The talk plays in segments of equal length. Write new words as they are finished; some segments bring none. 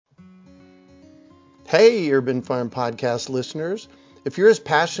Hey, Urban Farm Podcast listeners. If you're as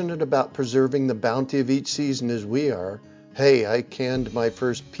passionate about preserving the bounty of each season as we are, hey, I canned my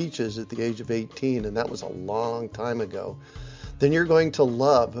first peaches at the age of 18, and that was a long time ago, then you're going to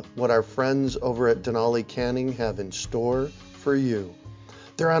love what our friends over at Denali Canning have in store for you.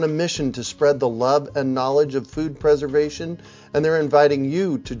 They're on a mission to spread the love and knowledge of food preservation, and they're inviting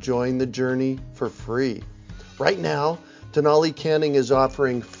you to join the journey for free. Right now, Denali Canning is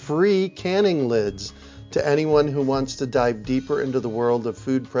offering free canning lids to anyone who wants to dive deeper into the world of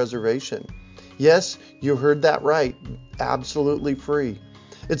food preservation. Yes, you heard that right, absolutely free.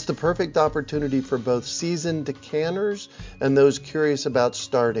 It's the perfect opportunity for both seasoned canners and those curious about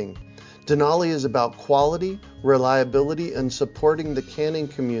starting. Denali is about quality, reliability, and supporting the canning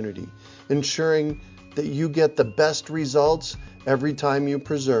community, ensuring that you get the best results every time you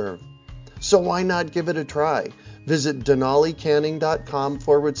preserve. So why not give it a try? Visit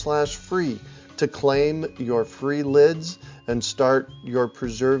denalicanning.com/free to claim your free lids and start your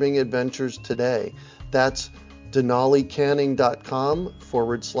preserving adventures today. That's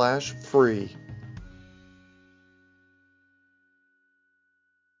denalicanning.com/free.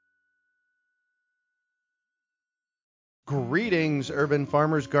 Greetings, urban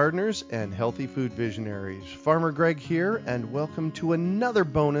farmers, gardeners, and healthy food visionaries. Farmer Greg here, and welcome to another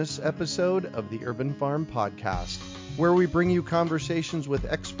bonus episode of the Urban Farm Podcast, where we bring you conversations with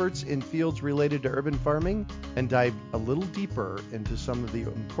experts in fields related to urban farming and dive a little deeper into some of the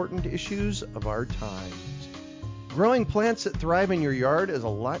important issues of our times. Growing plants that thrive in your yard is a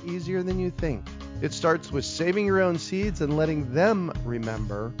lot easier than you think. It starts with saving your own seeds and letting them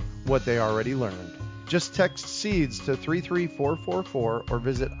remember what they already learned. Just text SEEDS to 33444 or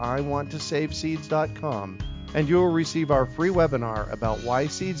visit iwanttosaveseeds.com and you will receive our free webinar about why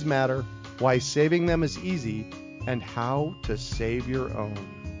seeds matter, why saving them is easy, and how to save your own.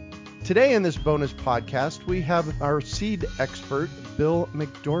 Today in this bonus podcast, we have our seed expert, Bill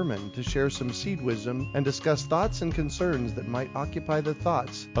McDorman, to share some seed wisdom and discuss thoughts and concerns that might occupy the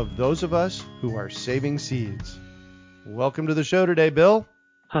thoughts of those of us who are saving seeds. Welcome to the show today, Bill.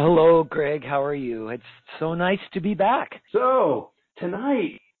 Hello, Greg. How are you? It's so nice to be back. So,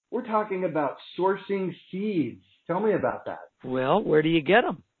 tonight, we're talking about sourcing seeds. Tell me about that. Well, where do you get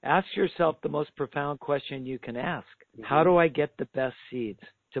them? Ask yourself the most profound question you can ask. How do I get the best seeds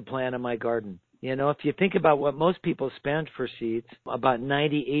to plant in my garden? You know, if you think about what most people spend for seeds, about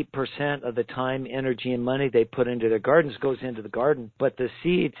 98% of the time, energy, and money they put into their gardens goes into the garden. But the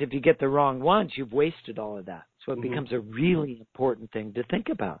seeds, if you get the wrong ones, you've wasted all of that. So it becomes a really important thing to think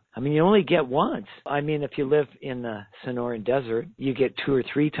about. I mean, you only get once. I mean, if you live in the Sonoran Desert, you get 2 or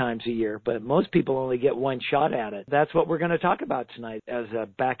 3 times a year, but most people only get one shot at it. That's what we're going to talk about tonight. As a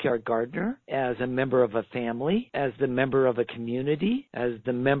backyard gardener, as a member of a family, as the member of a community, as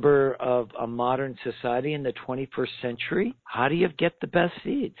the member of a modern society in the 21st century, how do you get the best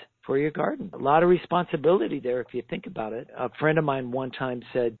seeds for your garden? A lot of responsibility there if you think about it. A friend of mine one time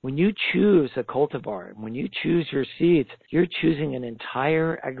said, when you choose a cultivar, when you choose your seeds, you're choosing an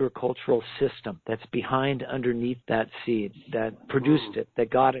entire agricultural system that's underneath that seed, that produced it, that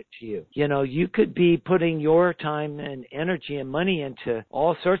got it to you. You know, you could be putting your time and energy and money into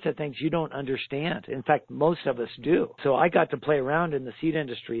all sorts of things you don't understand. In fact, most of us do. So I got to play around in the seed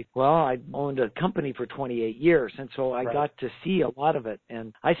industry. Well, I owned a company for 28 years, and so I got to see a lot of it,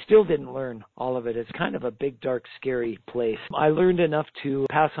 and I still didn't learn all of it. It's kind of a big, dark, scary place. I learned enough to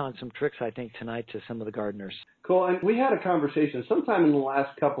pass on some tricks, I think, tonight to some of the gardeners. Cool. And we had a conversation sometime in the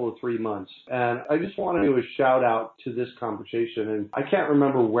last couple of 3 months, and I just want to do a shout out to this conversation. And I can't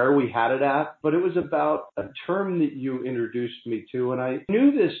remember where we had it at, but it was about a term that you introduced me to. And I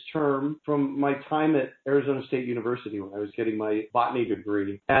knew this term from my time at Arizona State University when I was getting my botany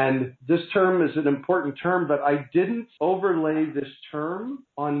degree. And this term is an important term, but I didn't overlay this term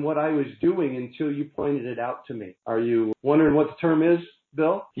on what I was doing until you pointed it out to me. Are you wondering what the term is,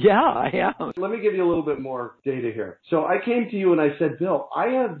 Bill? Yeah, I am. Let me give you a little bit more data here. So I came to you and I said, Bill, I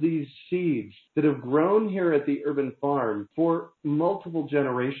have these seeds that have grown here at the Urban Farm for multiple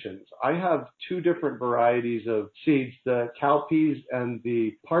generations. I have 2 different varieties of seeds, the cowpeas and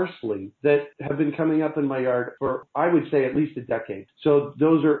the parsley, that have been coming up in my yard for, I would say, at least a decade. So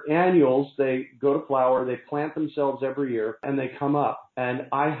those are annuals. They go to flower, they plant themselves every year, and they come up. And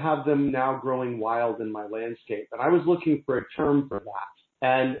I have them now growing wild in my landscape. And I was looking for a term for that.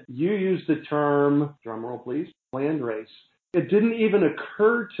 And you used the term, drum roll please, landrace. It didn't even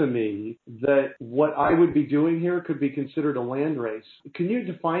occur to me that what I would be doing here could be considered a land race. Can you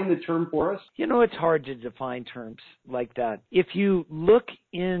define the term for us? It's hard to define terms like that. If you look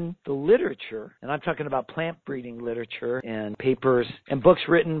in the literature, and I'm talking about plant breeding literature and papers and books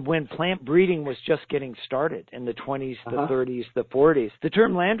written when plant breeding was just getting started in the 20s, the 30s, the 40s, the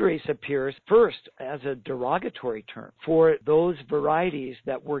term landrace appears first as a derogatory term for those varieties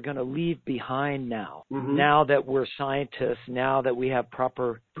that we're going to leave behind now. Now that we're scientists, now that we have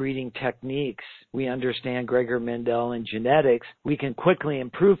proper breeding techniques, we understand Gregor Mendel and genetics, we can quickly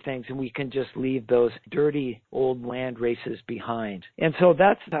improve things and we can just leave those dirty old land races behind. And so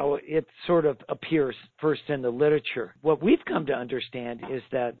that's how it sort of appears first in the literature. What we've come to understand is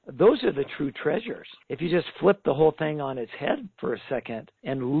that those are the true treasures. If you just flip the whole thing on its head for a second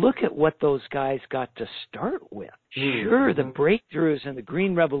and look at what those guys got to start with. Sure, the breakthroughs in the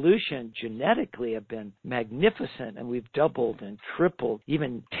Green Revolution genetically have been magnificent, and we've doubled and tripled,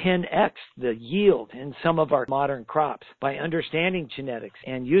 even 10x the yield in some of our modern crops by understanding genetics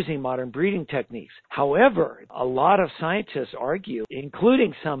and using modern breeding techniques. However, a lot of scientists argue,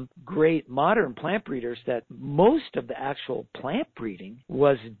 including some great modern plant breeders, that most of the actual plant breeding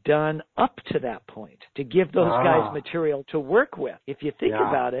was done up to that point to give those guys material to work with. If you think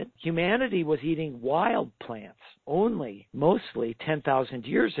about it, humanity was eating wild plants only mostly 10,000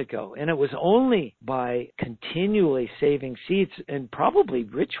 years ago. And it was only by continually saving seeds and probably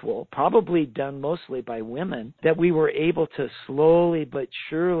ritual, probably done mostly by women, that we were able to slowly but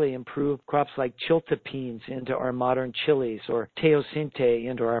surely improve crops like chiltepines into our modern chilies or teosinte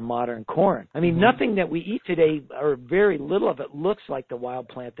into our modern corn. I mean, nothing that we eat today, or very little of it, looks like the wild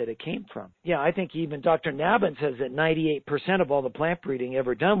plant that it came from. Yeah, I think even Dr. Nabin says that 98% of all the plant breeding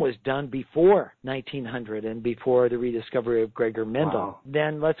ever done was done before 1900 and before the rediscovery of Gregor Mendel.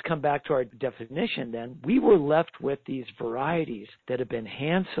 Then let's come back to our definition then. We were left with these varieties that have been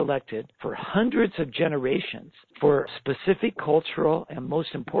hand-selected for hundreds of generations for specific cultural and,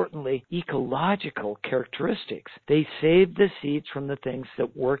 most importantly, ecological characteristics. They saved the seeds from the things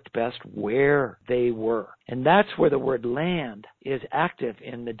that worked best where they were. And that's where the word land is active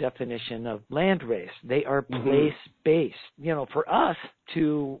in the definition of landrace. They are place-based. For us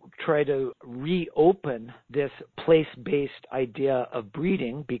to try to reopen this place-based idea of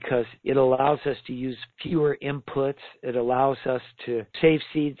breeding, because it allows us to use fewer inputs, it allows us to save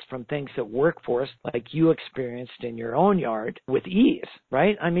seeds from things that work for us, like you experienced in your own yard, with ease,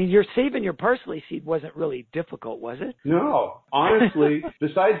 right? I mean, you're saving your parsley seed wasn't really difficult, was it? No. Honestly,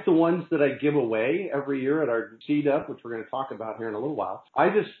 besides the ones that I give away every year at our Seed Up, which we're going to talk about here in a little while, I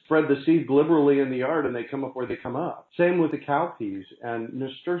just spread the seeds liberally in the yard and they come up where they come up. Same with the cowpeas and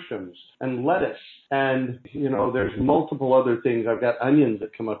nasturtiums and lettuce. And, there's multiple other things. I've got onions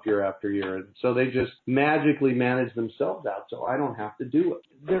that come up year after year. And so they just magically manage themselves out, so I don't have to do it.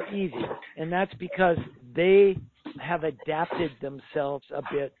 They're easy. And that's because they have adapted themselves a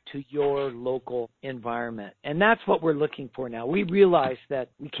bit to your local environment. And that's what we're looking for now. We realize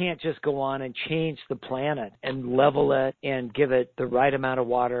that we can't just go on and change the planet and level it and give it the right amount of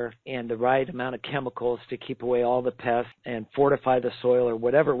water and the right amount of chemicals to keep away all the pests and fortify the soil or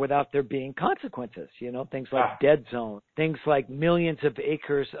whatever without there being consequences. Things like dead zone, things like millions of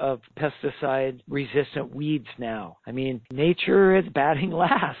acres of pesticide-resistant weeds now. I mean, nature is batting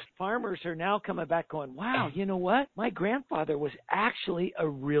last. Farmers are now coming back going, wow, you know what? My grandfather was actually a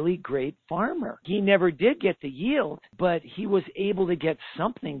really great farmer. He never did get the yield, but he was able to get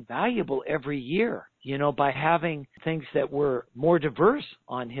something valuable every year, by having things that were more diverse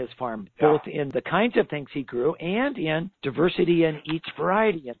on his farm, both in the kinds of things he grew and in diversity in each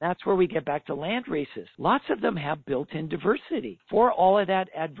variety. And that's where we get back to land races. Lots of them have built-in diversity for all of that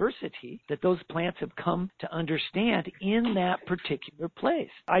adversity that those plants have come to understand in that particular place.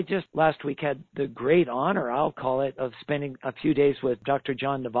 I just last week had the great honor, I'll call it, of spending a few days with Dr.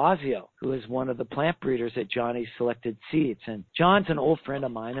 John Navazio, who is one of the plant breeders at Johnny's Selected Seeds. And John's an old friend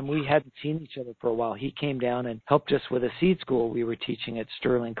of mine, and we hadn't seen each other for a while. He came down and helped us with a seed school we were teaching at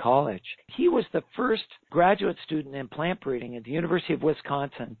Sterling College. He was the first graduate student in plant breeding at the University of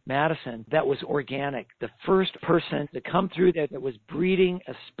Wisconsin, Madison, that was organic. The first person to come through there that was breeding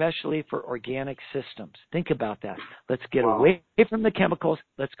especially for organic systems. Think about that. Let's get away from the chemicals.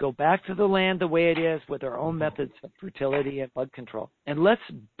 Let's go back to the land the way it is with our own methods of fertility and bug control. And let's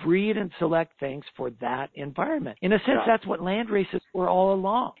breed and select things for that environment. In a sense, that's what land races were all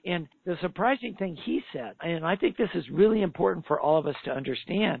along. And the surprising thing he said, and I think this is really important for all of us to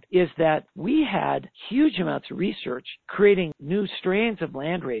understand, is that we had huge amounts of research creating new strains of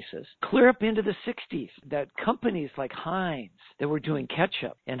land races clear up into the 60s, that companies like Heinz that were doing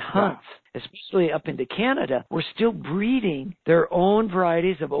ketchup and Hunt's, especially up into Canada, were still breeding their own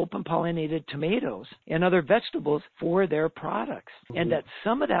varieties of open pollinated tomatoes and other vegetables for their products. And that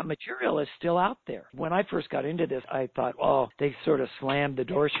some of that material is still out there. When I first got into this, I thought, oh, they sort of slammed the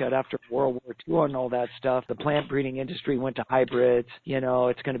door shut after World War II and all that stuff. The plant breeding industry went to hybrids. You know,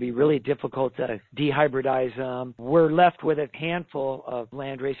 it's going to be really difficult to dehybridize them. We're left with a handful of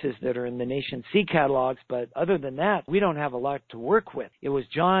land races that are in the nation's seed catalogs, but other than that, we don't have a lot to work with. It was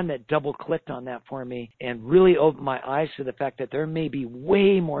John that double-clicked on that for me and really opened my eyes to the fact that there may be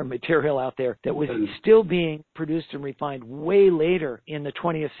way more material out there that was still being produced and refined way later in the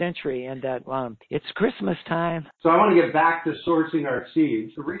 20th century, and that it's Christmas time. So I want to get back to sourcing our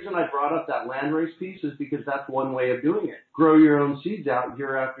seeds. The reason I brought up that landrace piece is because that's one way of doing it. Grow your own seeds out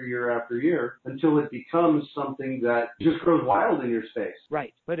year after year after year until it becomes something that just grows wild in your space.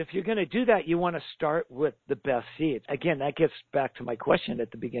 Right. But if you're going to do that, you want to start with the best seeds. Again, that gets back to my question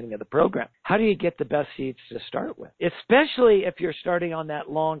at the beginning of the program. How do you get the best seeds to start with? Especially if you're starting on that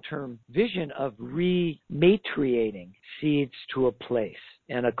long-term vision of rematriating seeds to a place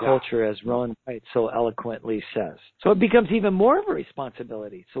and a culture, as Rowan White so eloquently says. So it becomes even more of a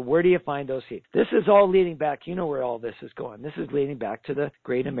responsibility. So where do you find those seeds? This is all leading back, you know where all this is going. This is leading back to the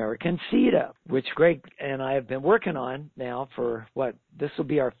Great American Seed Up, which Greg and I have been working on now for this will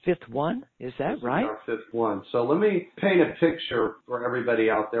be our 5th one? Is that right? This is our 5th one. So let me paint a picture for everybody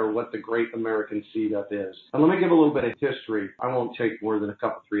out there what the Great American Seed Up is. And let me give a little bit of history. I won't take more than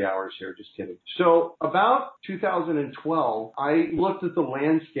 3 hours here, just kidding. So about 2012, I looked at the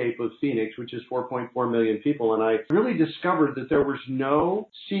landscape of Phoenix, which is 4.4 million people, and I really discovered that there was no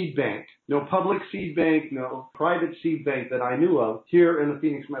seed bank, no public seed bank, no private seed bank that I knew of here in the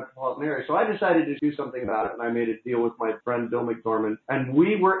Phoenix metropolitan area. So I decided to do something about it, and I made a deal with my friend Bill McDormand, and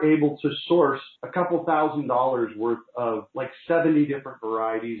we were able to source a couple $1,000s worth of 70 different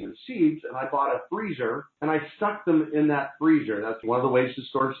varieties of seeds, and I bought a freezer, and I stuck them in that freezer. That's one of the ways to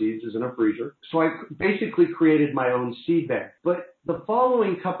store seeds is in a freezer. So I basically created my own seed bank. But the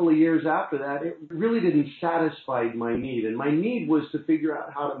following couple of years after that, it really didn't satisfy my need. And my need was to figure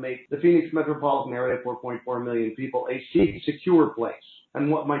out how to make the Phoenix metropolitan area, 4.4 million people, a seed secure place.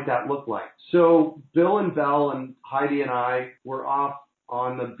 And what might that look like? So Bill and Belle and Heidi and I were off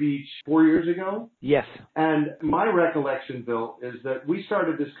on the beach 4 years ago. Yes. And my recollection, Bill, is that we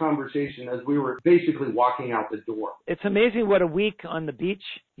started this conversation as we were basically walking out the door. It's amazing what a week on the beach,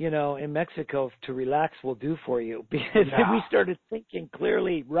 in Mexico to relax will do for you, because we started thinking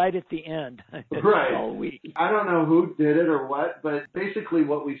clearly right at the end. Right. All week. I don't know who did it or what, but basically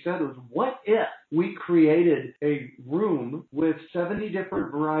what we said was, what if we created a room with 70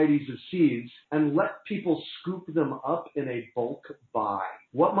 different varieties of seeds and let people scoop them up in a bulk buy?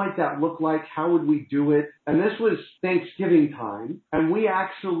 What might that look like? How would we do it? And this was Thanksgiving time, and we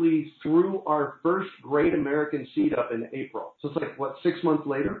actually threw our first Great American Seed Up in April. So it's 6 months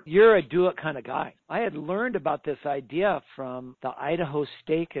later? You're a do-it kind of guy. I had learned about this idea from the Idaho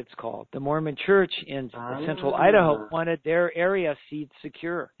Stake, it's called. The Mormon church in central Idaho wanted their area seed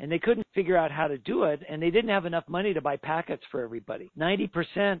secure, and they couldn't figure out how to do it, and they didn't have enough money to buy packets for everybody.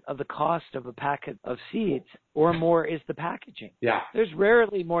 90% of the cost of a packet of seeds or more is the packaging. Yeah. There's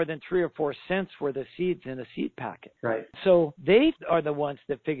rarely more than 3 or 4 cents worth of seeds in a seed packet. Right. So they are the ones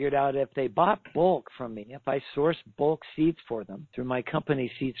that figured out if they bought bulk from me, if I sourced bulk seeds for them through my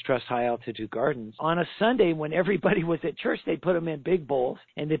company, Seeds Trust High Altitude Gardens, on a Sunday when everybody was at church, they put them in big bowls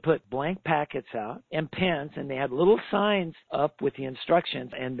and they put blank packets out and pens, and they had little signs up with the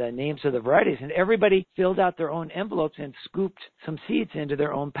instructions and the names of the varieties, and everybody filled out their own envelopes and scooped some seeds into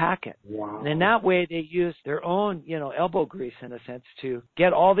their own packet. Wow. And in that way, they used their own, elbow grease in a sense to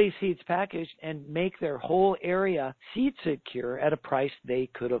get all these seeds packaged and make their whole area seed secure at a price they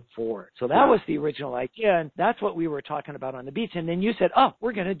could afford. So that was the original idea, and that's what we were talking about on the beach. And then you said, oh,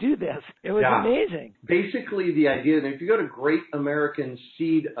 we're going to do this. It was amazing. Basically, the idea, and if you go to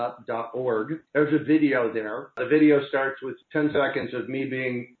greatamericanseedup.org, there's a video there. The video starts with 10 seconds of me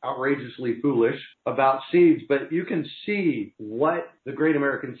being outrageously foolish about seeds, but you can see what the Great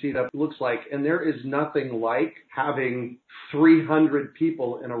American Seed Up looks like, and there is nothing like having 300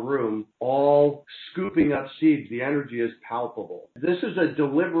 people in a room all scooping up seeds. The energy is palpable. This is a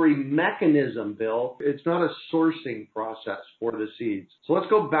delivery mechanism, Bill. It's not a sourcing process for the seeds. So let's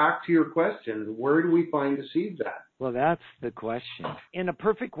go back to your question. Where do we find the seeds at? Well, that's the question. In a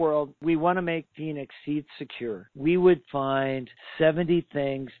perfect world, we want to make Phoenix seed secure. We would find 70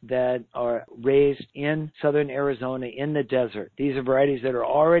 things that are raised in southern Arizona in the desert. These are varieties that are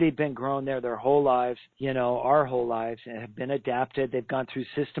already been grown there their whole lives, our whole lives, and have been adapted. They've gone through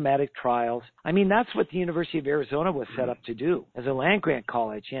systematic trials. I mean, that's what the University of Arizona was set up to do as a land-grant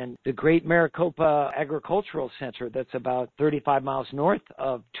college. And the great Maricopa Agricultural Center that's about 35 miles north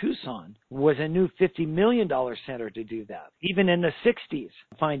of Tucson was a new $50 million center to do that. Even in the 60s,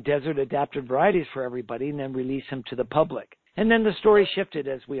 find desert adapted varieties for everybody and then release them to the public. And then the story shifted,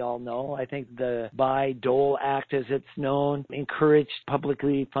 as we all know. I think the Bayh-Dole Act, as it's known, encouraged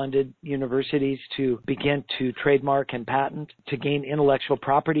publicly funded universities to begin to trademark and patent to gain intellectual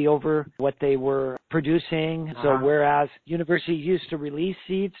property over what they were producing. So whereas universities used to release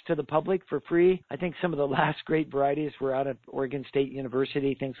seeds to the public for free, I think some of the last great varieties were out of Oregon State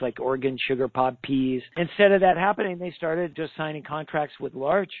University, things like Oregon Sugar Pod peas. Instead of that happening, they started just signing contracts with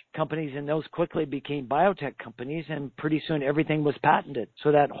large companies, and those quickly became biotech companies, and pretty soon everything was patented.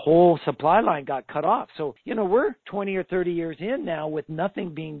 So that whole supply line got cut off. So, we're 20 or 30 years in now with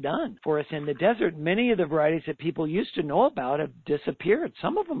nothing being done for us in the desert. Many of the varieties that people used to know about have disappeared.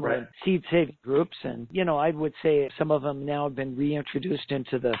 Some of them are in seed-saving groups, and, I would say some of them now have been reintroduced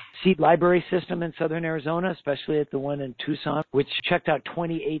into the seed library system in southern Arizona, especially at the one in Tucson, which checked out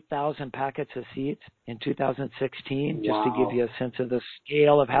 28,000 packets of seeds in 2016, just to give you a sense of the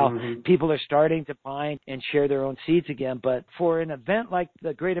scale of how people are starting to find and share their own seeds again. But for an event like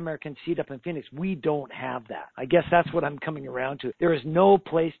the Great American Seed Up in Phoenix, we don't have that. I guess that's what I'm coming around to. There is no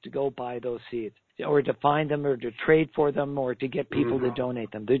place to go buy those seeds, or to find them, or to trade for them, or to get people to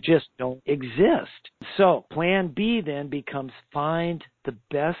donate them. They just don't exist. So plan B then becomes find the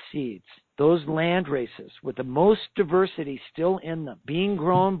best seeds, those land races with the most diversity still in them, being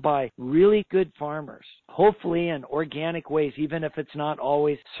grown by really good farmers, hopefully in organic ways, even if it's not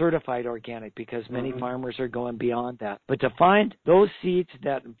always certified organic, because many farmers are going beyond that. But to find those seeds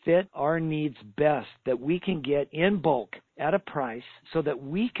that fit our needs best, that we can get in bulk at a price so that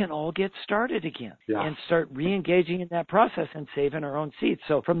we can all get started again and start re-engaging in that process and saving our own seeds.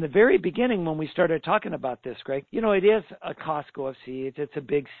 So from the very beginning, when we started talking about this, Greg, it is a Costco of seeds. It's a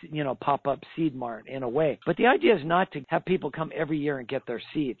big, pop-up seed mart in a way. But the idea is not to have people come every year and get their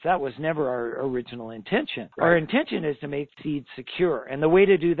seeds. That was never our original intention. Our intention is to make seeds secure. And the way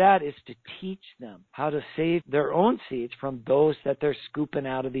to do that is to teach them how to save their own seeds from those that they're scooping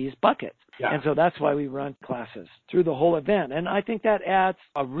out of these buckets. And so that's why we run classes through the whole event. And I think that adds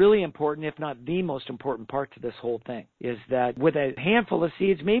a really important, if not the most important part to this whole thing, is that with a handful of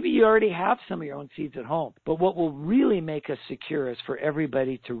seeds, maybe you already have some of your own seeds at home. But what will really make us secure is for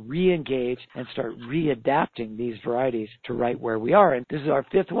everybody to re-engage and start readapting these varieties to right where we are. And this is our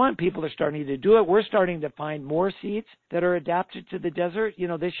fifth one. People are starting to do it. We're starting to find more seeds that are adapted to the desert.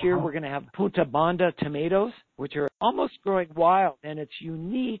 This year we're going to have Punta Banda tomatoes, which are almost growing wild, and it's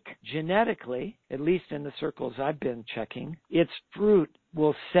unique genetically, at least in the circles I've been checking. Its fruit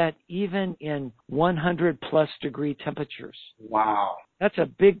will set even in 100-plus degree temperatures. Wow. That's a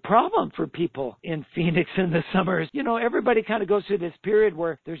big problem for people in Phoenix in the summers. Everybody kind of goes through this period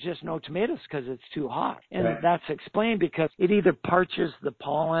where there's just no tomatoes because it's too hot. And that's explained because it either parches the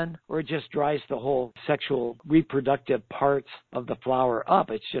pollen or it just dries the whole sexual reproductive parts of the flower up.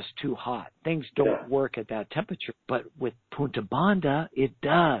 It's just too hot. Things don't work at that temperature. But with Punta Banda, it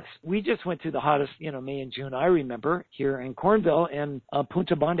does. We just went through the hottest, May and June, I remember, here in Cornville, and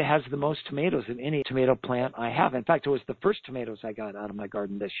Punta Banda has the most tomatoes of any tomato plant I have. In fact, it was the first tomatoes I got out of my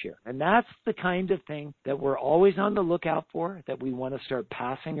garden this year. And that's the kind of thing that we're always on the lookout for, that we want to start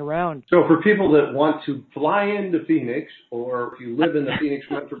passing around. So for people that want to fly into Phoenix, or if you live in the Phoenix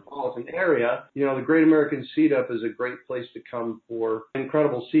metropolitan area, the Great American Seed Up is a great place to come for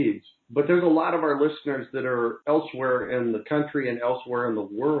incredible seeds. But there's a lot of our listeners that are elsewhere in the country and elsewhere in the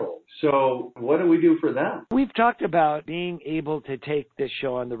world. So what do we do for them? We've talked about being able to take this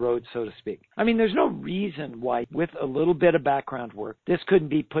show on the road, so to speak. I mean, there's no reason why, with a little bit of background work, this couldn't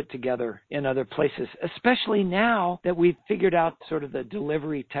be put together in other places, especially now that we've figured out sort of the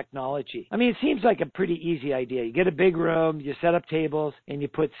delivery technology. I mean, it seems like a pretty easy idea. You get a big room, you set up tables, and you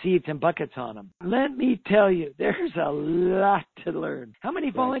put seeds and buckets on them. Let me tell you, there's a lot to learn. How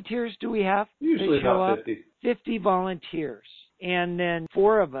many volunteers do we have? Usually about 50. 50 volunteers. And then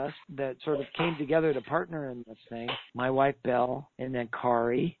 4 of us that sort of came together to partner in this thing, my wife, Belle, and then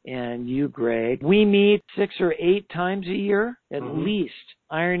Kari, and you, Greg. We meet 6 or 8 times a year, at least,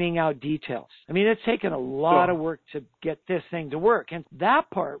 ironing out details. I mean, it's taken a lot of work to get this thing to work. And that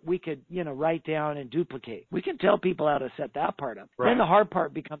part we could, write down and duplicate. We can tell people how to set that part up. Right. Then the hard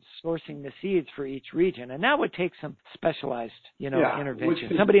part becomes sourcing the seeds for each region. And that would take some specialized,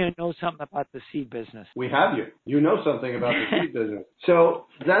 intervention. Somebody who knows something about the seed business. We have you. You know something about the seed business. So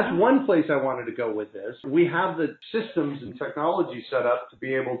that's one place I wanted to go with this. We have the systems and technology set up to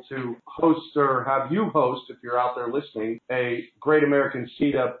be able to host or have you host, if you're out there listening, a Great American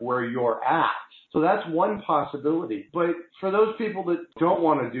Seed Up where you're at. So that's one possibility. But for those people that don't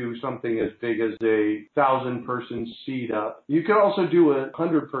want to do something as big as a 1,000-person seed up, you could also do a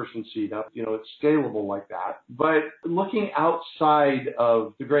 100-person seed up. It's scalable like that. But looking outside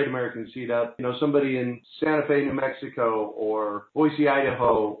of the Great American Seed Up, somebody in Santa Fe, New Mexico, or Boise,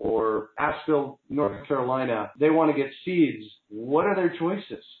 Idaho, or Asheville, North Carolina, they want to get seeds. What are their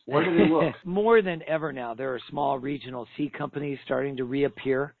choices? Where do they look? More than ever now, there are small regional seed companies starting to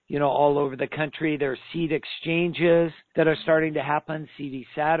reappear, all over the country. There are seed exchanges that are starting to happen, CD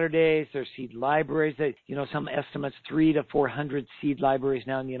Saturdays, there are seed libraries. Some estimates 300 to 400 seed libraries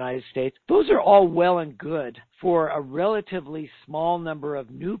now in the United States. Those are all well and good for a relatively small number of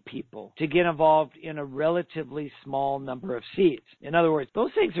new people to get involved in a relatively small number of seeds. In other words,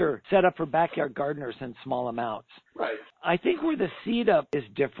 those things are set up for backyard gardeners in small amounts. Right. I think where the seed up is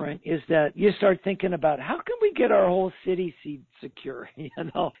different is that you start thinking about how can we get our whole city seed secure,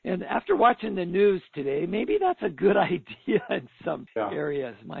 And after watching the news today, maybe that's a good idea in some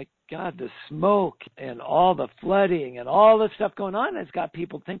areas. My God, the smoke and all the flooding and all the stuff going on has got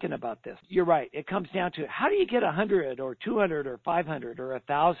people thinking about this. You're right. It comes down to how do you get 100 or 200 or 500 or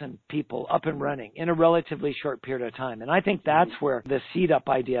 1,000 people up and running in a relatively short period of time? And I think that's where the seed up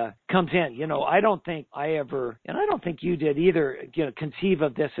idea comes in. I don't think I ever, and I don't think you did either, conceive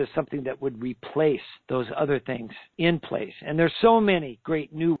of this as something that would replace those other things in place. And there's so many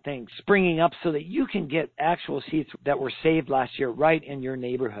great new things springing up so that you can get actual seeds that were saved last year right in your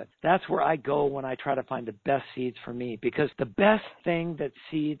neighborhood. That's where I go when I try to find the best seeds for me, because the best thing that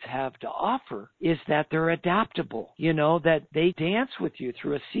seeds have to offer is that they're adaptable, that they dance with you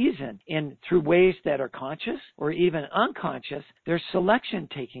through a season and through ways that are conscious or even unconscious. There's selection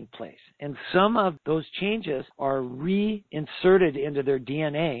taking place. And some of those changes are reinserted into their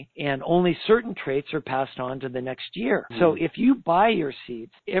DNA, and only certain traits are passed on to the next year. So if you buy your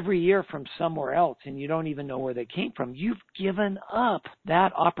seeds every year from somewhere else and you don't even know where they came from, you've given up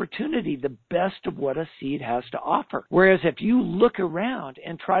that opportunity, the best of what a seed has to offer. Whereas if you look around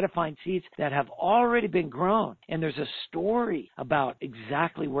and try to find seeds that have already been grown, and there's a story about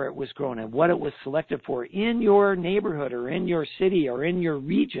exactly where it was grown and what it was selected for in your neighborhood or in your city or in your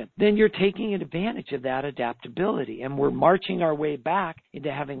region, then you're taking advantage of that adaptability. And we're marching our way back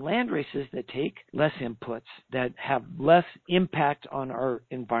into having land races that take less inputs, that have less impact on our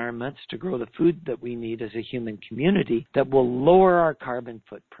environments to grow the food that we need as a human community, that will lower our carbon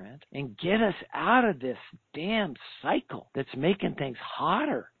footprint and get us out of this damn cycle that's making things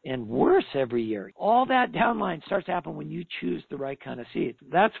hotter and worse every year. All that downline starts to happen when you choose the right kind of seeds.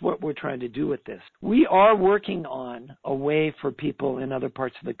 That's what we're trying to do with this. We are working on a way for people in other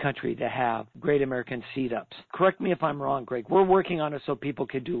parts of the country to have Great American Seed Ups. Correct me if I'm wrong, Greg. We're working on it so people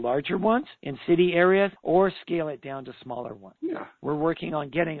could do larger ones in city areas or scale it down to smaller ones. Yeah. We're working on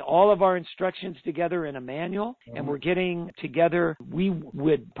getting all of our instructions together in a manual, and we're getting together, we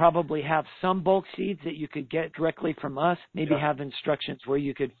would probably have some bulk seeds that you could get directly from us, maybe have instructions where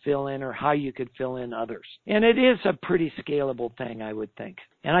you could fill in or how you could fill in others. And it is a pretty scalable thing, I would think.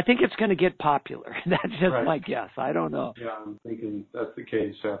 And I think it's going to get popular. That's just my guess. I don't know. Yeah, I'm thinking that's the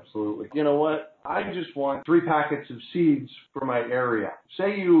case, absolutely. You know what? I just want 3 packets of seeds for my area.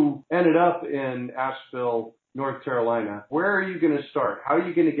 Say you ended up in Asheville, North Carolina. Where are you going to start? How are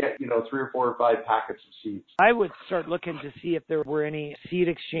you going to get, 3 or 4 or 5 packets of seeds? I would start looking to see if there were any seed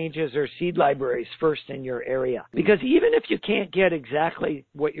exchanges or seed libraries first in your area. Because even if you can't get exactly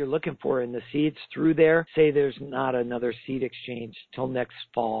what you're looking for in the seeds through there, say there's not another seed exchange till next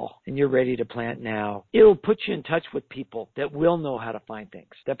fall and you're ready to plant now, it'll put you in touch with people that will know how to find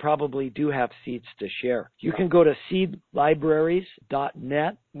things, that probably do have seeds to share. You can go to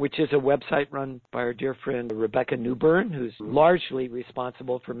seedlibraries.net, which is a website run by our dear friend Rebecca Newburn, who's largely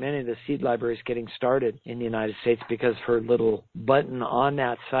responsible for many of the seed libraries getting started in the United States, because her little button on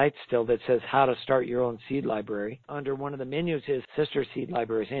that site still that says how to start your own seed library, under one of the menus is Sister Seed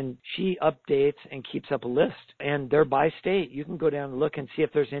Libraries, and she updates and keeps up a list, and they're by state. You can go down and look and see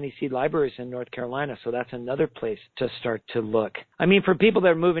if there's any seed libraries in North Carolina, so that's another place to start to look. I mean, for people that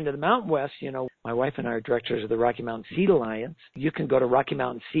are moving to the Mountain West, My wife and I are directors of the Rocky Mountain Seed Alliance. You can go to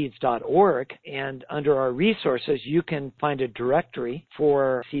RockyMountainSeeds.org, and under our resources, you can find a directory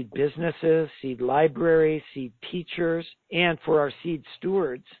for seed businesses, seed libraries, seed teachers, and for our seed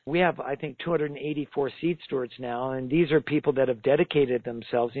stewards. We have, I think, 284 seed stewards now, and these are people that have dedicated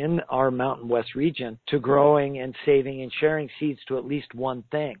themselves in our Mountain West region to growing and saving and sharing seeds to at least one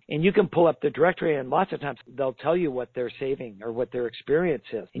thing. And you can pull up the directory, and lots of times they'll tell you what they're saving or what their experience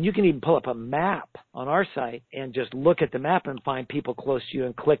is. And you can even pull up a map on our site and just look at the map and find people close to you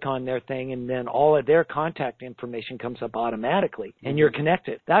and click on their thing, and then all of their contact information comes up automatically, and you're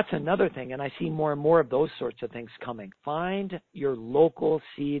connected. That's another thing, and I see more and more of those sorts of things coming. Find your local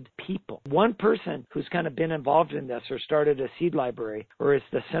seed people. One person who's kind of been involved in this or started a seed library or is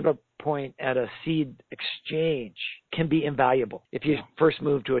the central point at a seed exchange can be invaluable if you first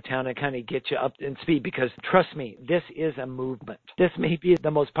move to a town and kind of get you up in speed, because trust me, this is a movement. This may be the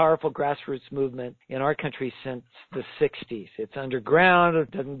most powerful grassroots movement in our country since the 60s. It's underground.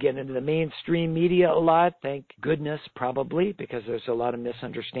 It doesn't get into the mainstream media a lot, thank goodness, probably, because there's a lot of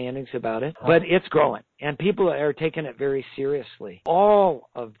misunderstandings about it. But it's growing, and people are taking it very seriously. All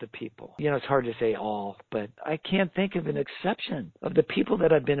of the people, it's hard to say all, but I can't think of an exception of the people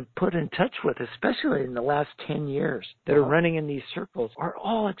that I've been put in touch with, especially in the last 10 years, that are running in these circles, are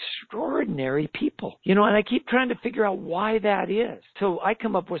all extraordinary people. And I keep trying to figure out why that is. So I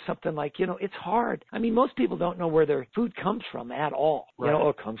come up with something like, it's hard. I mean, most people don't know where their food comes from at all. Right.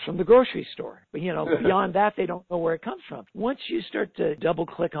 It comes from the grocery store. But, beyond that, they don't know where it comes from. Once you start to double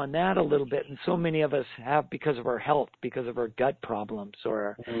click on that a little bit, and so many of us have because of our health, because of our gut problems or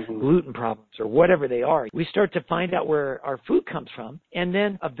our gluten problems or whatever they are, we start to find out where our food comes from. And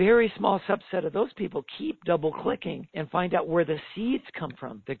then a very small subset of those people keep double clicking and find out where the seeds come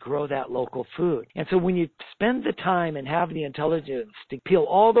from that grow that local food. And so when you spend the time and have the intelligence to peel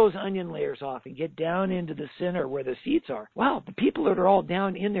all those onion layers off and get down into the center where the seeds are, wow, the people that are all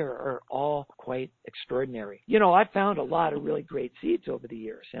down in there are all quite extraordinary. I've found a lot of really great seeds over the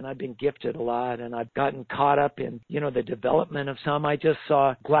years, and I've been gifted a lot, and I've gotten caught up in, the development of some. I just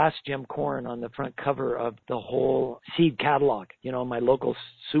saw Glass Gem corn on the front cover of the whole seed catalog, my local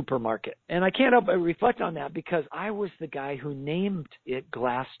supermarket. And I can't help but reflect on that because I was the guy who named it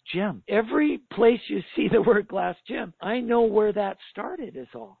Glass Gem. Every place you see the word Glass Gem, I know where that started is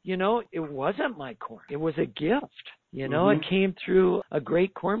all. It wasn't my corn. It was a gift. It came through a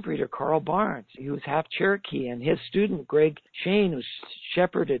great corn breeder, Carl Barnes, who was half Cherokee, and his student, Greg Shane, who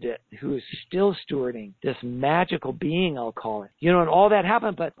shepherded it, who is still stewarding this magical being, I'll call it. And all that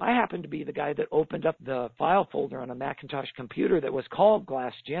happened, but I happened to be the guy that opened up the file folder on a Macintosh computer that was called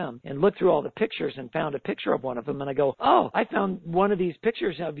Glass Gem and looked through all the pictures and found a picture of one of them, and I go, oh, I found one of these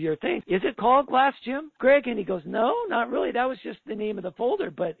pictures of your thing. Is it called Glass Gem, Greg? And he goes, no, not really. That was just the name of the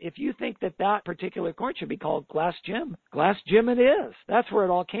folder, but if you think that particular corn should be called Glass Gem, it is. That's where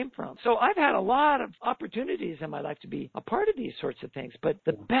it all came from. So I've had a lot of opportunities in my life to be a part of these sorts of things, but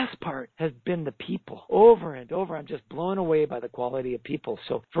the best part has been the people. Over and over, I'm just blown away by the quality of people.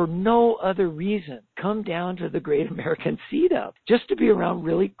 So for no other reason, come down to the Great American Seed Up just to be around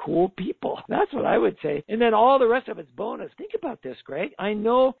really cool people. That's what I would say. And then all the rest of it's bonus. Think about this, Greg. I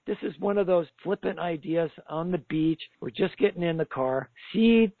know this is one of those flippant ideas on the beach. We're just getting in the car.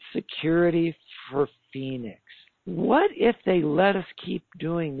 Seed security for Phoenix. What if they let us keep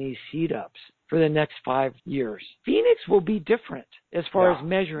doing these seed ups for the next 5 years? Phoenix will be different as far as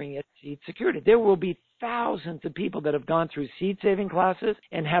measuring its seed security. There will be thousands of people that have gone through seed saving classes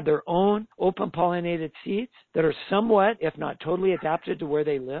and have their own open pollinated seeds that are somewhat, if not totally adapted to where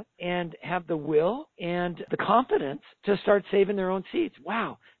they live, and have the will and the confidence to start saving their own seeds.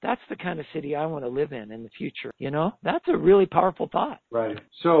 Wow, that's the kind of city I want to live in the future. That's a really powerful thought. Right.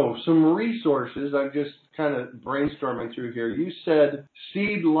 So some resources, I'm just kind of brainstorming through here. You said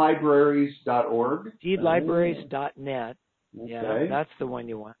seedlibraries.org. Seedlibraries.net. Okay. Yeah, that's the one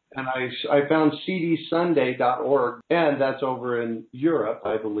you want. And I found cdsunday.org, and that's over in Europe,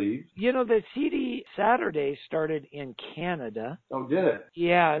 I believe. The CD Saturday started in Canada. Oh, did it?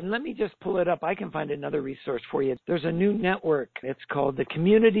 Yeah, and let me just pull it up. I can find another resource for you. There's a new network. It's called the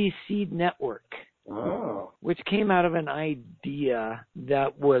Community Seed Network. Oh. Which came out of an idea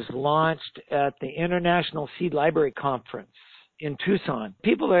that was launched at the International Seed Library Conference in Tucson.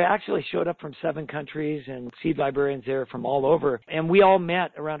 People that actually showed up from 7 countries and seed librarians there from all over. And we all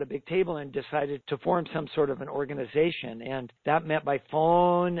met around a big table and decided to form some sort of an organization. And that met by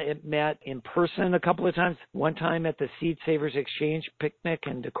phone. It met in person a couple of times. One time at the Seed Savers Exchange picnic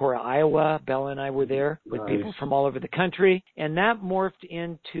in Decorah, Iowa. Bella and I were there with people from all over the country. And that morphed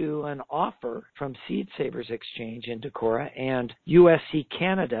into an offer from Seed Savers Exchange in Decorah and USC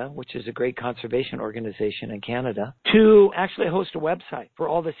Canada, which is a great conservation organization in Canada, to actually host a website for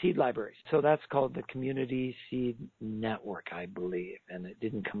all the seed libraries. So that's called the Community Seed Network, I believe. And it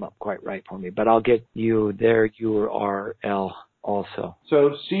didn't come up quite right for me, but I'll get you their URL also.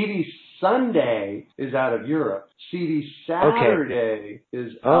 So Seedy Sunday is out of Europe. Seedy Saturday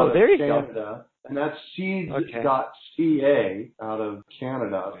is out of Canada. Go. And that's seeds.ca out of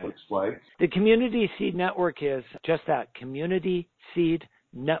Canada, it looks like. The Community Seed Network is just that,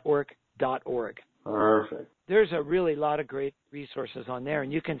 communityseednetwork.org. Perfect. There's a really lot of great resources on there,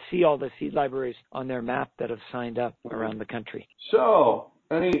 and you can see all the seed libraries on their map that have signed up around the country. So,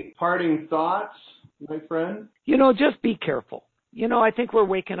 any parting thoughts, my friend? Just be careful. I think we're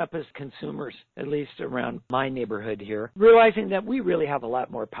waking up as consumers, at least around my neighborhood here, realizing that we really have a lot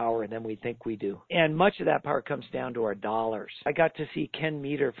more power than we think we do. And much of that power comes down to our dollars. I got to see Ken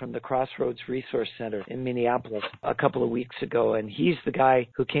Meter from the Crossroads Resource Center in Minneapolis a couple of weeks ago, and he's the guy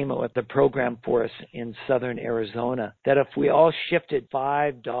who came up with the program for us in southern Arizona, that if we all shifted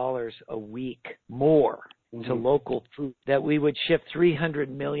 $5 a week more to local food, that we would shift $300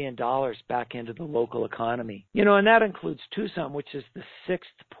 million back into the local economy. And that includes Tucson, which is the 6th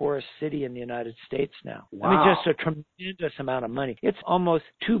poorest city in the United States now. Wow. I mean, just a tremendous amount of money. It's almost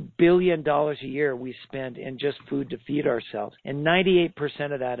 $2 billion a year we spend in just food to feed ourselves. And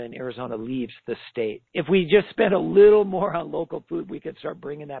 98% of that in Arizona leaves the state. If we just spent a little more on local food, we could start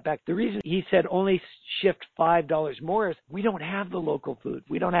bringing that back. The reason he said only shift $5 more is we don't have the local food.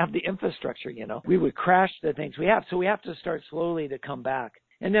 We don't have the infrastructure, We would crash the things we have. So we have to start slowly to come back.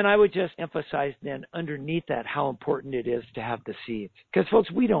 And then I would just emphasize then underneath that how important it is to have the seeds. Because folks,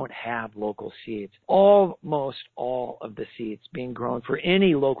 we don't have local seeds. Almost all of the seeds being grown for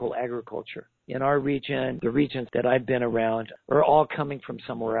any local agriculture in our region, the regions that I've been around, are all coming from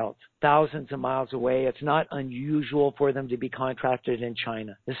somewhere else, thousands of miles away. It's not unusual for them to be contracted in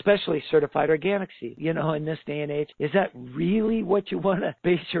China, especially certified organic seed. In this day and age, is that really what you want to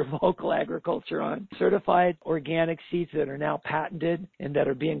base your local agriculture on? Certified organic seeds that are now patented and that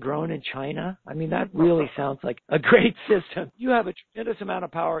are being grown in China? I mean, that really sounds like a great system. You have a tremendous amount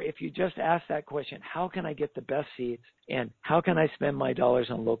of power if you just ask that question, how can I get the best seeds? And how can I spend my dollars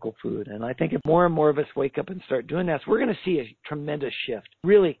on local food? And I think if more and more of us wake up and start doing that, we're going to see a tremendous shift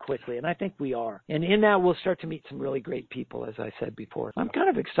really quickly. And I think we are. And in that, we'll start to meet some really great people, as I said before. I'm kind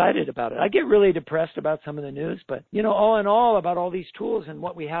of excited about it. I get really depressed about some of the news, but, all in all, about all these tools and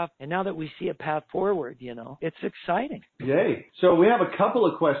what we have. And now that we see a path forward, it's exciting. Yay. So we have a couple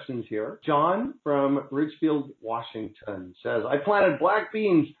of questions here. John from Ridgefield, Washington says, I planted black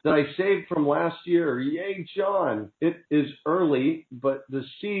beans that I saved from last year. Yay, John. It is early, but the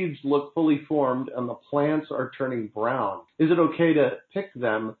seeds look fully formed and the plants are turning brown. Is it okay to pick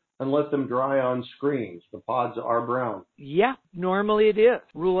them and let them dry on screens? The pods are brown. Yeah, normally it is.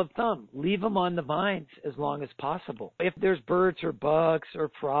 Rule of thumb, leave them on the vines as long as possible. If there's birds or bugs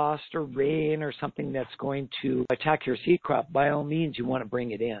or frost or rain or something that's going to attack your seed crop, by all means, you want to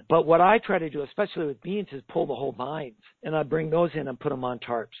bring it in. But what I try to do, especially with beans, is pull the whole vines. And I bring those in and put them on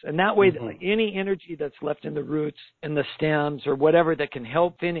tarps. And that way, any energy that's left in the roots and the stems or whatever that can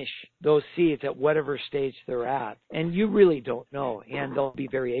help finish those seeds at whatever stage they're at. And you really don't know. And there'll be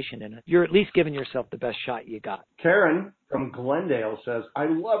variation in it. You're at least giving yourself the best shot you got. Karen from Glendale says, I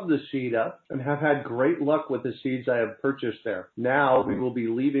love the Seed Up and have had great luck with the seeds I have purchased there. Now we will be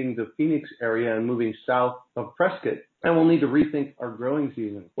leaving the Phoenix area and moving south of Prescott, and we'll need to rethink our growing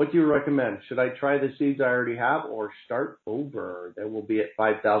season. What do you recommend? Should I try the seeds I already have or start over? That will be at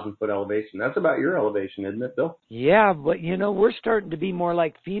 5,000 foot elevation. That's about your elevation, isn't it, Bill? Yeah, but we're starting to be more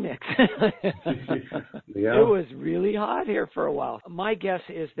like Phoenix. Yeah. It was really hot here for a while. My guess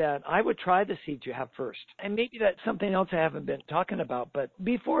is that I would try the seeds you have first. And maybe that's something else I haven't been talking about. But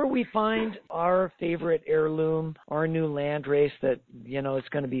before we find our favorite heirloom, our new landrace that, is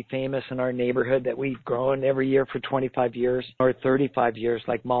going to be famous in our neighborhood that we've grown every year for 25 years or 35 years,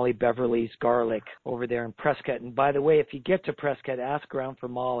 like Molly Beverly's garlic over there in Prescott. And by the way, if you get to Prescott, ask around for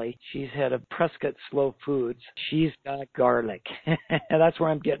Molly. She's head of Prescott Slow Foods. She's got garlic. And that's where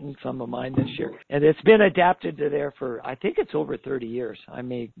I'm getting some of mine this year. And it's been adapted to there for, I think it's over 30 years. I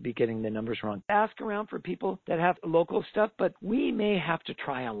may be getting the numbers wrong. Ask around for people that have local stuff, but we may have to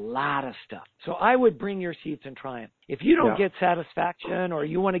try a lot of stuff. So I would bring your seeds and try them. If you don't get satisfaction or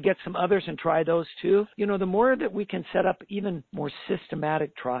you want to get some others and try those too, the more that we can set up even more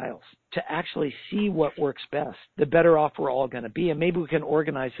systematic trials to actually see what works best, the better off we're all going to be. And maybe we can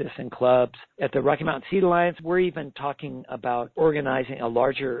organize this in clubs. At the Rocky Mountain Seed Alliance, we're even talking about organizing a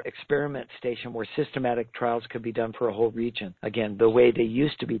larger experiment station where systematic trials could be done for a whole region. Again, the way they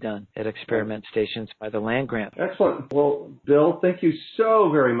used to be done at experiment stations by the land grant. Excellent. Well, Bill, thank you so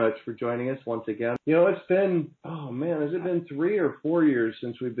very much for joining us once again. It's been, has it been 3 or 4 years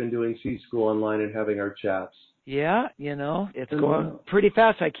since we've been doing Seed School Online and having our chats? Yeah, it's going pretty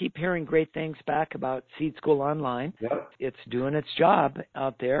fast. I keep hearing great things back about Seed School Online. Yep. It's doing its job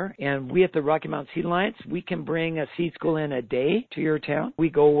out there. And we at the Rocky Mountain Seed Alliance, we can bring a seed school in a day to your town.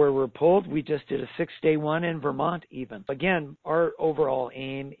 We go where we're pulled. We just did a 6-day one in Vermont even. Again, our overall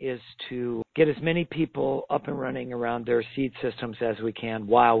aim is to get as many people up and running around their seed systems as we can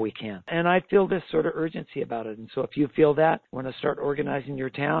while we can. And I feel this sort of urgency about it. And so if you feel that, want to start organizing your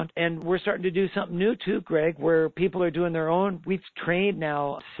town. And we're starting to do something new too, Greg, where people are doing their own. We've trained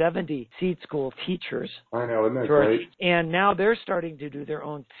now 70 seed school teachers. I know, isn't that great? And now they're starting to do their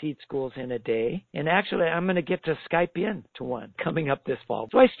own seed schools in a day. And actually, I'm going to get to Skype in to one coming up this fall.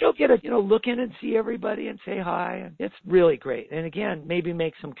 So I still get to, look in and see everybody and say hi. And it's really great. And again, maybe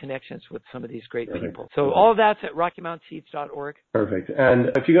make some connections with some of these great people. So all of that's at RockyMountainSeeds.org. Perfect.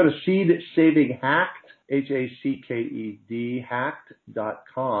 And if you go to Seed Saving Hacked, HACKED,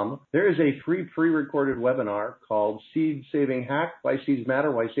 hacked.com, there is a free pre-recorded webinar called Seed Saving Hacked, Why Seeds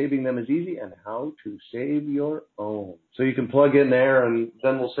Matter, Why Saving Them is Easy, and How to Save Your Own. So you can plug in there, and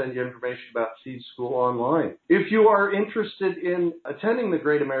then we'll send you information about Seed School Online. If you are interested in attending the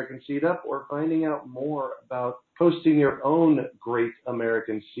Great American Seed Up or finding out more about hosting your own Great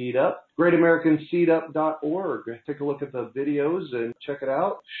American Seed Up, greatamericanseedup.org. Take a look at the videos and check it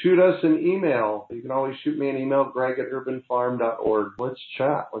out. Shoot us an email. You can always shoot me an email, greg@urbanfarm.org. Let's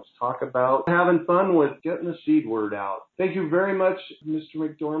chat. Let's talk about having fun with getting the seed word out. Thank you very much, Mr.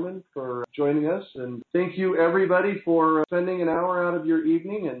 McDormand, for joining us. And thank you, everybody, for spending an hour out of your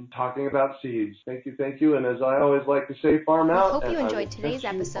evening and talking about seeds. Thank you, thank you. And as I always like to say, farm out. I hope you enjoyed today's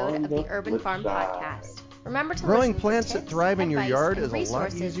episode of the Urban Farm Podcast. Remember to Growing listen plants to that tips, thrive in your advice, yard and is a lot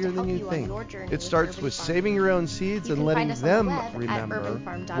resources easier to than help you you on think. your journey It starts urban with farming. saving your own seeds You and can letting find us on the them web at remember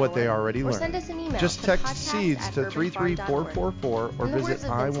urbanfarm.org, what they already or learned. send us an email Just to text podcast seeds at to urbanfarm.org. 33444 or In the visit words of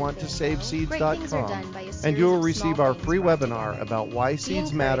Vincent Van Gogh, great things are done by a iwanttosaveseeds.com, series and you will of receive small our things free brought webinar together. about why Be seeds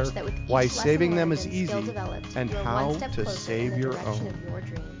encouraged matter, that with each why lesson saving them learned is and easy, skill developed, and you are how one step to closer save in the your direction own. of your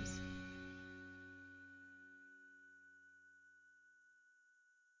dreams.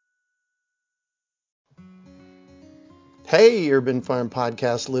 Hey, Urban Farm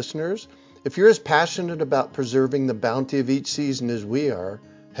Podcast listeners. If you're as passionate about preserving the bounty of each season as we are,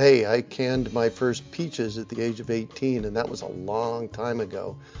 hey, I canned my first peaches at the age of 18, and that was a long time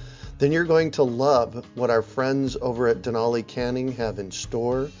ago, then you're going to love what our friends over at Denali Canning have in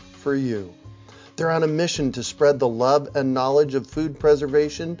store for you. They're on a mission to spread the love and knowledge of food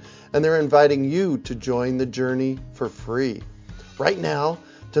preservation, and they're inviting you to join the journey for free. Right now,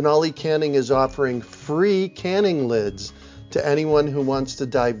 Denali Canning is offering free canning lids to anyone who wants to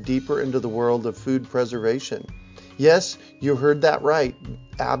dive deeper into the world of food preservation. Yes, you heard that right,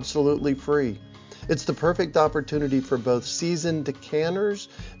 absolutely free. It's the perfect opportunity for both seasoned canners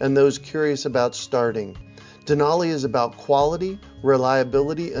and those curious about starting. Denali is about quality,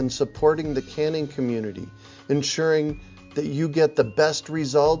 reliability, and supporting the canning community, ensuring that you get the best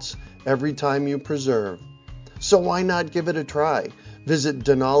results every time you preserve. So why not give it a try? Visit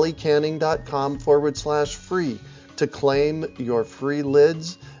denalicanning.com/free to claim your free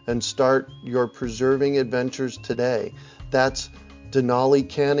lids and start your preserving adventures today. That's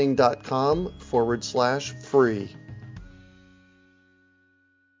denalicanning.com/free.